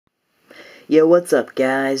Yo, what's up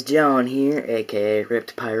guys? John here, aka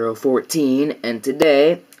Ripped Pyro 14, and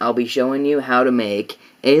today I'll be showing you how to make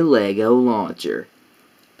a Lego launcher.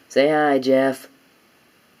 Say hi, Jeff.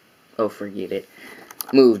 Oh, forget it.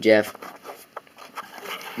 Move, Jeff.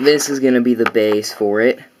 This is gonna be the base for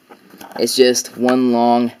it. It's just one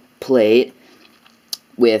long plate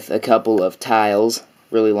with a couple of tiles,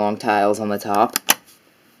 really long tiles on the top.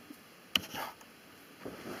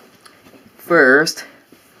 First,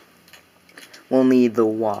 we'll need the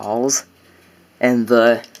walls and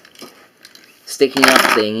the sticking up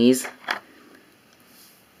thingies.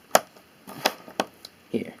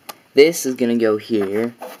 Here. This is gonna go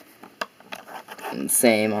here. And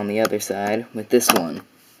same on the other side with this one.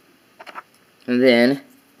 And then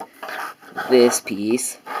this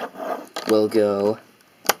piece will go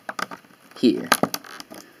here.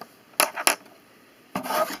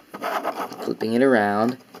 Flipping it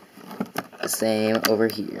around. The same over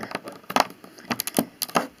here.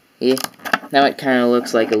 Yeah, now it kind of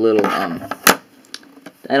looks like a little, I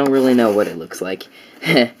don't really know what it looks like.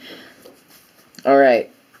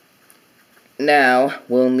 Alright, now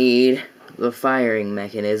we'll need the firing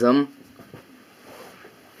mechanism.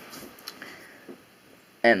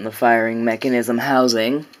 And the firing mechanism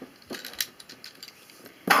housing.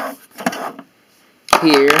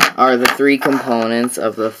 Here are the three components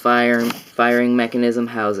of the firing mechanism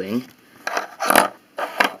housing.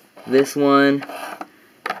 This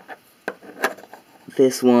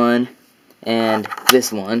one, and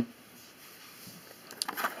this one.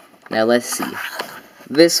 Now let's see.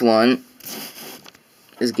 This one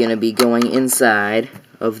is going to be going inside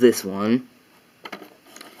of this one.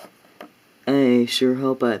 I sure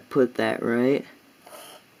hope I put that right.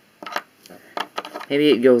 Maybe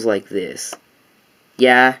it goes like this.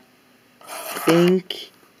 Yeah, I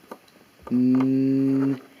think...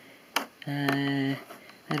 I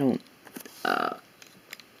don't...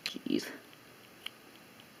 jeez.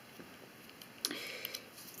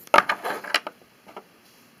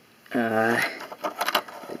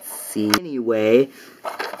 Let's see. Anyway,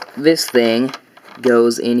 this thing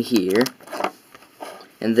goes in here.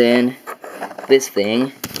 And then this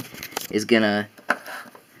thing is gonna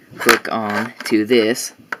click on to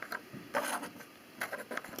this.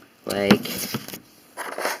 Like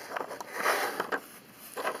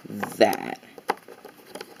that.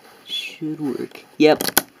 Should work. Yep.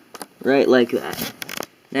 Right like that.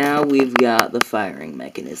 Now we've got the firing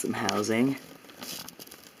mechanism housing.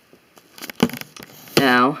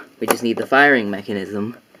 Now, we just need the firing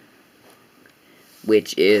mechanism,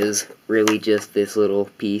 which is really just this little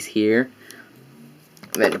piece here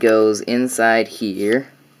that goes inside here.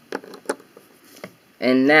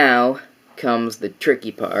 And now comes the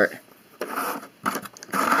tricky part.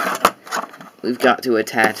 We've got to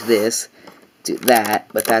attach this to that,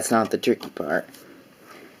 but that's not the tricky part.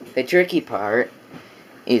 The tricky part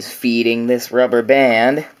is feeding this rubber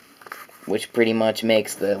band, which pretty much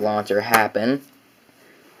makes the launcher happen,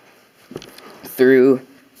 through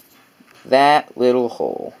that little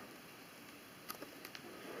hole.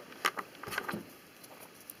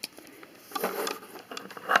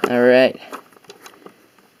 Alright.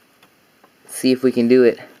 See if we can do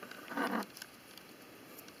it.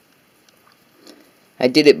 I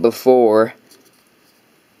did it before,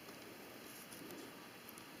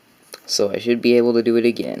 so I should be able to do it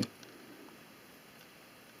again.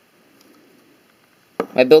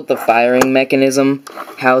 I built the firing mechanism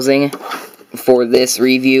housing for this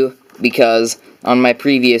review because on my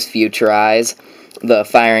previous few tries, the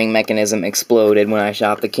firing mechanism exploded when I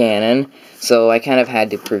shot the cannon, so I kind of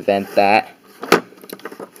had to prevent that.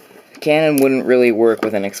 The cannon wouldn't really work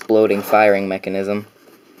with an exploding firing mechanism.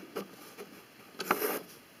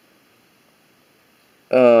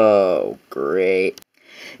 Oh, great.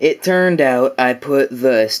 It turned out I put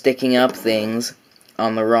the sticking up things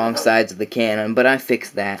on the wrong sides of the cannon, but I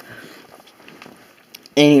fixed that.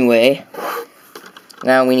 Anyway,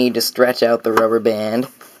 now we need to stretch out the rubber band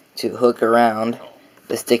to hook around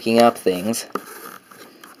the sticking up things.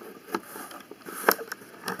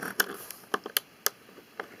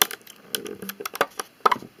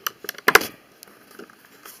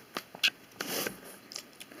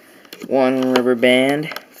 One rubber band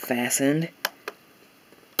fastened.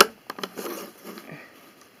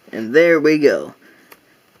 And there we go.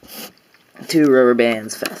 2 rubber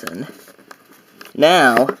bands fastened.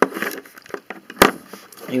 Now,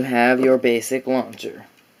 you have your basic launcher.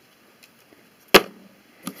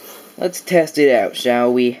 Let's test it out,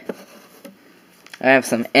 shall we? I have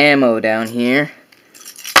some ammo down here.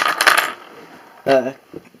 I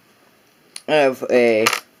have a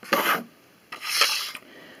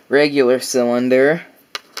regular cylinder,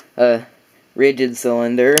 a rigid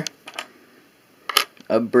cylinder,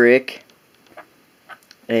 a brick,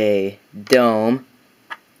 a dome,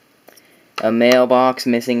 a mailbox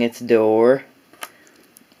missing its door,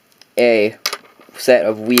 a set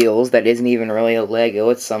of wheels that isn't even really a Lego,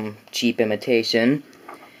 it's some cheap imitation,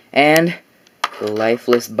 and the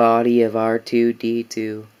lifeless body of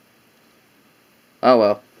R2-D2. Oh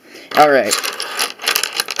well. Alright.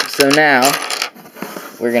 So now,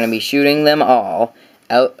 we're going to be shooting them all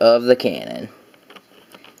out of the cannon.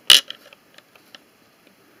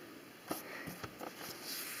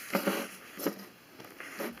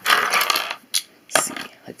 Let's see.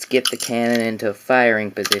 Let's get the cannon into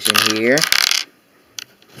firing position here.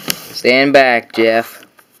 Stand back, Jeff.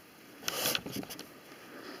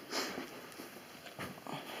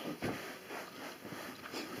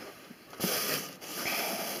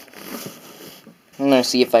 I'm going to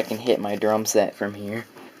see if I can hit my drum set from here.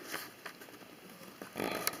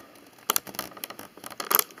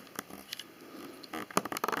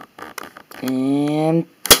 And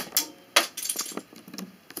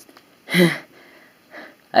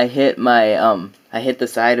I hit the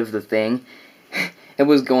side of the thing. It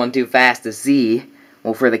was going too fast to see.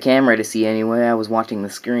 Well, for the camera to see anyway, I was watching the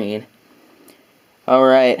screen.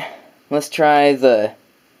 Alright, let's try the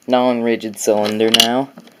non-rigid cylinder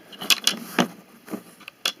now.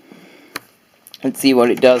 Let's see what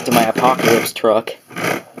it does to my apocalypse truck.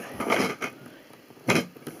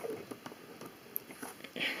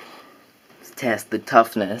 Let's test the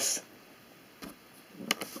toughness.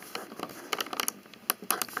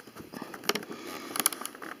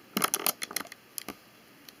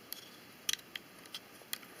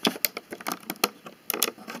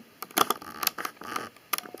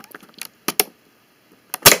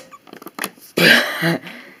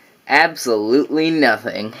 Absolutely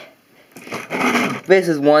nothing. This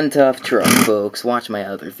is one tough truck, folks. Watch my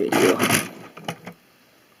other video.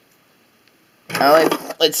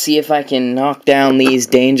 Let's see if I can knock down these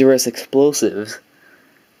dangerous explosives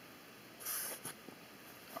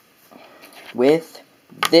with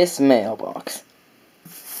this mailbox.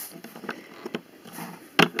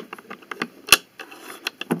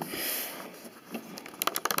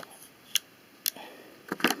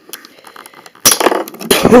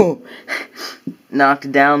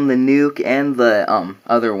 Knocked down the nuke and the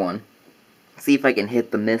other one. See if I can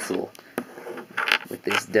hit the missile with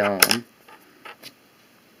this dome.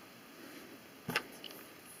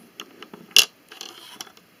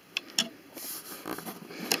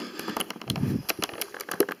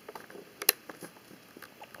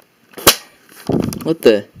 What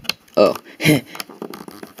the? Oh.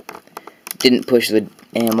 Didn't push the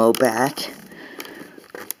ammo back.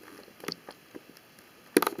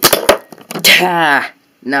 Ah!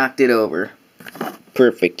 Knocked it over.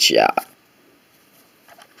 Perfect shot.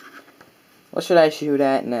 What should I shoot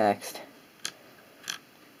at next?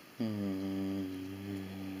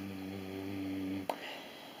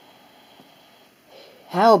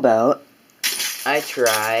 How about I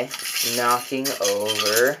try knocking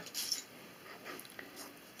over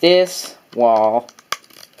this wall.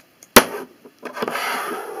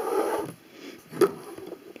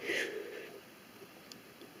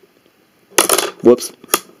 Whoops.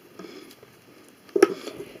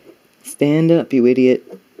 Stand up, you idiot.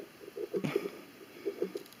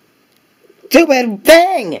 Too bad,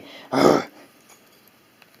 bang! Alright,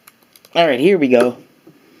 here we go.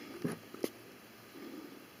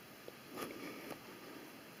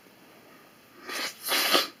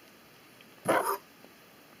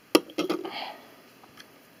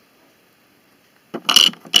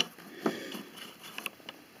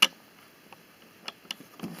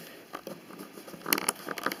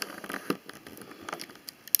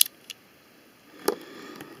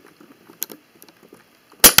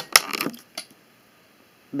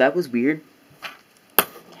 That was weird.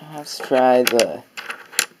 Let's try the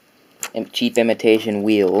cheap imitation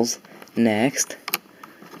wheels next.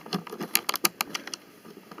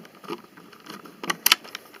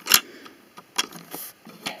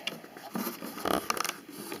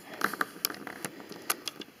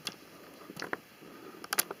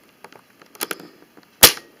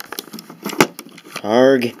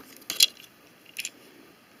 Arg.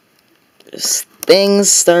 This thing's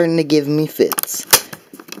starting to give me fits.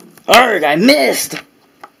 Arg, I missed!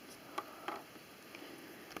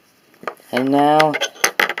 And now,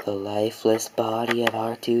 the lifeless body of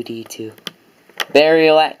R2-D2.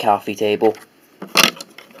 Burial at coffee table.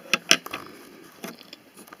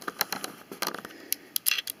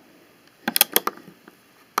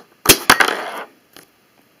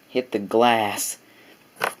 Hit the glass.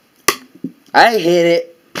 I hit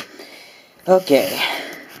it. Okay.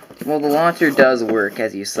 Well, the launcher does work,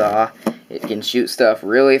 as you saw. It can shoot stuff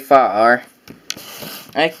really far.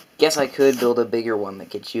 I guess I could build a bigger one that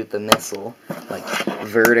could shoot the missile, like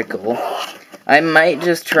vertical. I might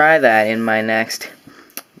just try that in my next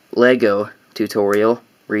Lego tutorial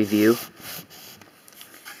review.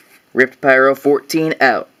 Ripped Pyro 14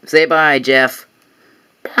 out. Say bye, Jeff.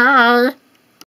 Bye.